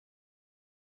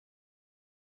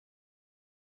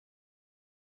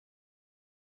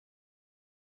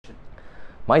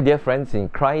My dear friends in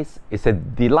Christ, it's a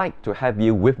delight to have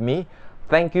you with me.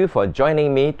 Thank you for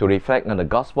joining me to reflect on the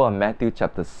Gospel of Matthew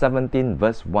chapter 17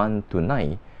 verse 1 to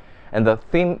 9. And the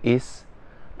theme is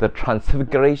the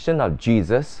transfiguration of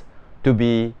Jesus to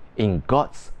be in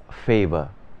God's favor.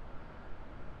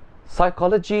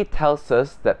 Psychology tells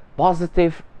us that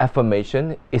positive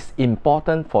affirmation is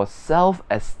important for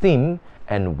self-esteem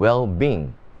and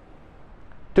well-being.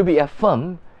 To be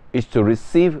affirmed is to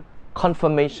receive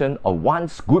confirmation of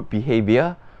one's good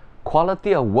behavior,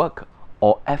 quality of work,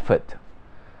 or effort.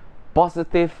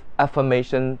 Positive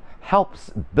affirmation helps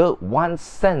build one's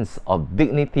sense of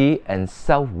dignity and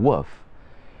self-worth.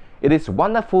 It is a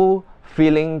wonderful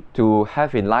feeling to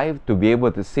have in life to be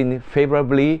able to see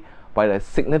favorably by a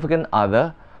significant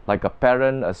other, like a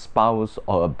parent, a spouse,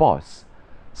 or a boss.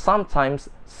 Sometimes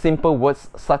simple words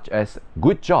such as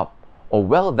 "good job" or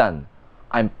 "well done,"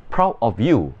 "I'm proud of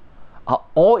you," are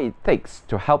all it takes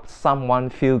to help someone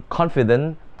feel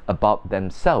confident about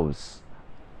themselves.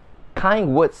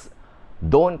 Kind words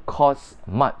don't cost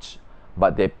much,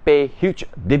 but they pay huge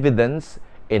dividends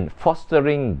in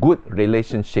fostering good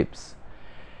relationships.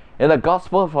 In the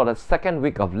Gospel for the second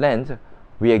week of Lent,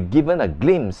 we are given a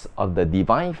glimpse of the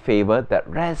divine favor that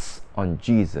rests on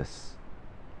Jesus.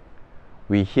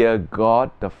 We hear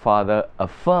God the Father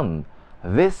affirm,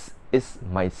 "This is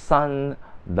my Son,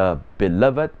 the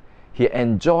Beloved. He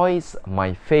enjoys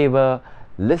my favor.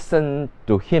 Listen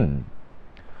to him."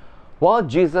 While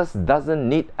Jesus doesn't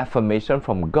need affirmation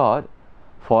from God,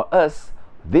 for us,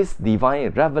 this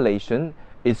divine revelation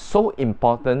is so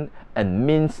important and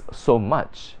means so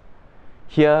much.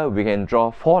 Here we can draw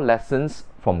 4 lessons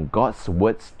from God's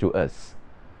words to us.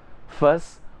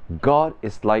 First, God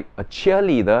is like a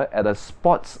cheerleader at a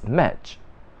sports match.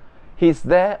 He is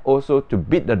there also to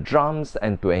beat the drums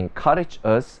and to encourage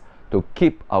us to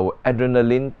keep our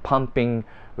adrenaline pumping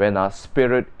when our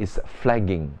spirit is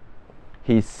flagging.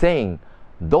 He's saying,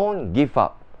 "Don't give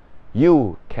up.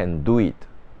 You can do it."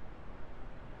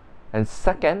 And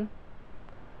second,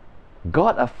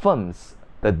 God affirms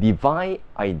the divine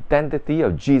identity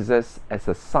of Jesus as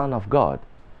the Son of God.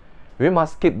 We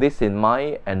must keep this in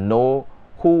mind and know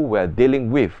who we're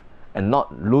dealing with and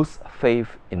not lose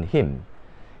faith in Him.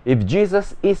 If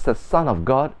Jesus is the Son of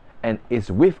God and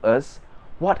is with us,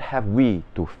 what have we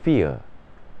to fear?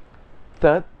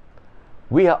 Third,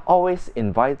 we are always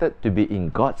invited to be in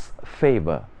God's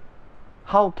favor.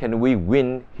 How can we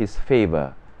win His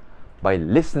favor? By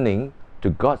listening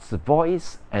to God's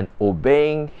voice and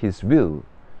obeying His will.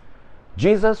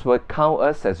 Jesus will count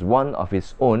us as one of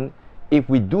His own if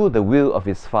we do the will of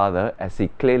His Father, as He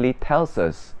clearly tells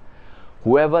us,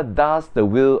 "Whoever does the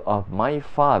will of my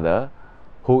Father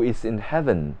who is in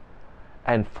heaven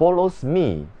and follows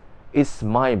me is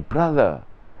my brother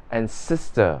and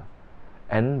sister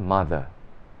and mother."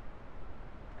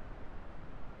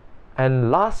 And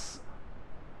last,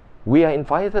 we are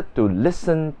invited to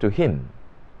listen to Him.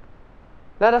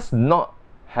 Let us not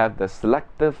have the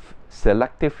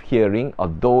selective hearing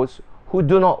of those who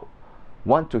do not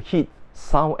want to heed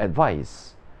sound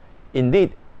advice.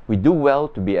 Indeed, we do well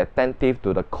to be attentive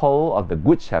to the call of the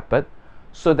Good Shepherd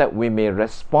so that we may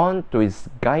respond to His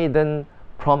guidance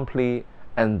promptly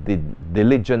and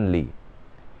diligently.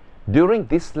 During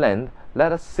this Lent,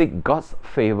 let us seek God's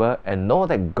favor and know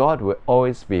that God will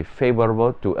always be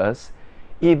favorable to us,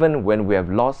 even when we have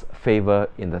lost favor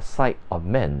in the sight of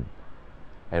men.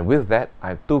 And with that, I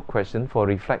have 2 questions for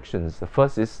reflections. The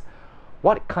first is,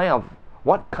 what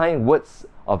kind words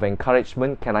of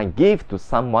encouragement can I give to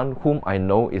someone whom I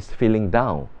know is feeling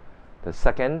down? The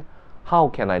second, how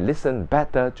can I listen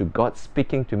better to God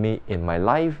speaking to me in my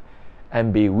life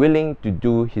and be willing to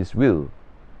do His will?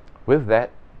 With that,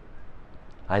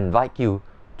 I invite you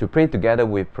to pray together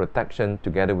with protection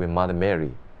together with Mother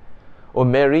Mary. O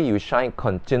Mary, you shine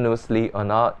continuously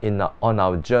on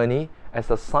our journey as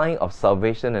a sign of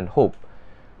salvation and hope.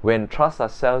 We entrust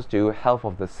ourselves to you, health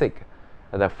of the sick.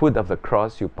 At the foot of the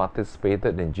cross, you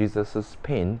participated in Jesus'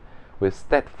 pain with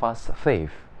steadfast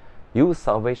faith. You,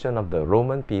 salvation of the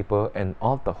Roman people and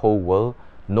of the whole world,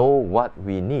 know what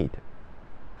we need.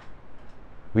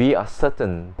 We are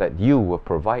certain that you will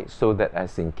provide so that,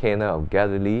 as in Cana of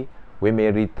Galilee, we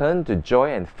may return to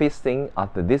joy and feasting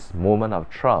after this moment of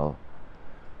trial.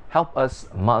 Help us,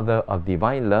 Mother of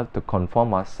Divine Love, to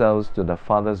conform ourselves to the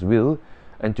Father's will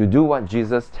and to do what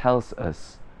Jesus tells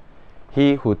us.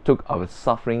 He who took our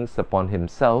sufferings upon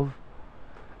Himself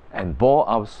and bore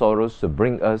our sorrows to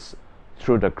bring us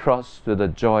through the cross to the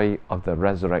joy of the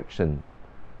resurrection.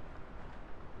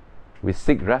 We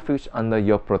seek refuge under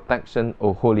your protection,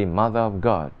 O Holy Mother of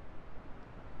God.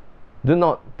 Do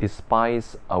not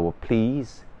despise our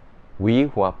pleas. we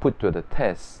who are put to the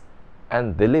test,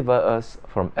 and deliver us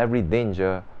from every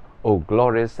danger, O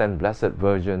glorious and blessed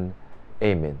Virgin.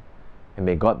 Amen. And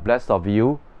may God bless of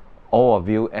you, all of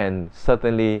you, and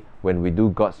certainly when we do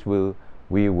God's will,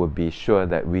 we will be sure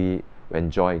that we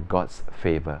enjoy God's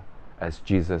favor as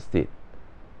Jesus did.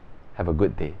 Have a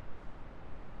good day.